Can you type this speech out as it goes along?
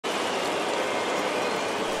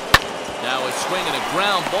Now it's swinging a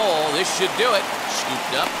ground ball. This should do it.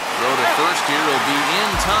 Scooped up. Throw to first here. Will be in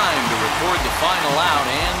time to record the final out.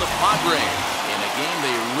 And the Padres, in a game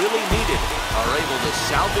they really needed, are able to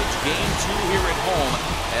salvage game 2 here at home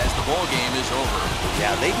as the ball game is over.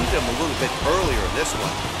 Yeah, they needed him a little bit earlier in this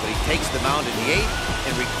one, but he takes the mound in the 8th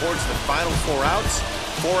and records the final 4 outs.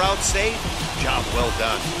 4 outs saved. Job well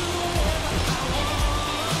done.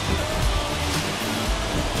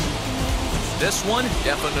 This one,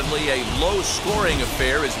 definitely a low-scoring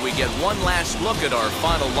affair as we get one last look at our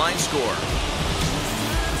final line score.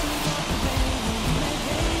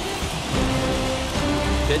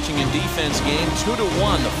 Pitching and defense game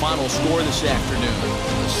 2-1, the final score this afternoon.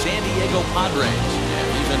 The San Diego Padres have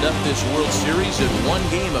evened up this World Series at 1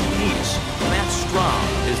 game apiece. Matt Strahm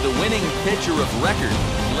is the winning pitcher of record.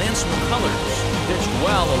 Lance McCullers pitched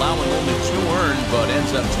well, allowing only 2 earned, but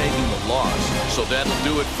ends up taking the loss. So that'll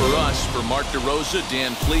do it for us. For Mark DeRosa,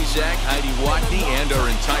 Dan Plesac, Heidi Watney, and our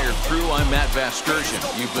entire crew, I'm Matt Vasgersian.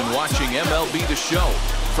 You've been watching MLB The Show.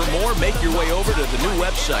 For more, make your way over to the new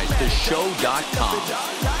website, theshow.com.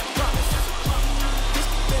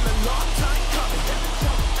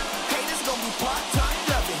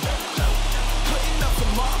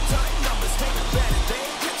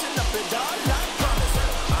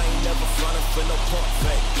 For no pump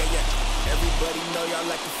fake, everybody know y'all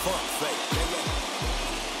like the funk fake,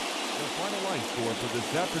 The final line score for this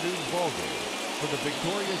afternoon's ball game for the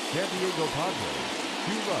victorious San Diego Padres: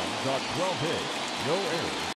 2 runs on 12 hits, no errors.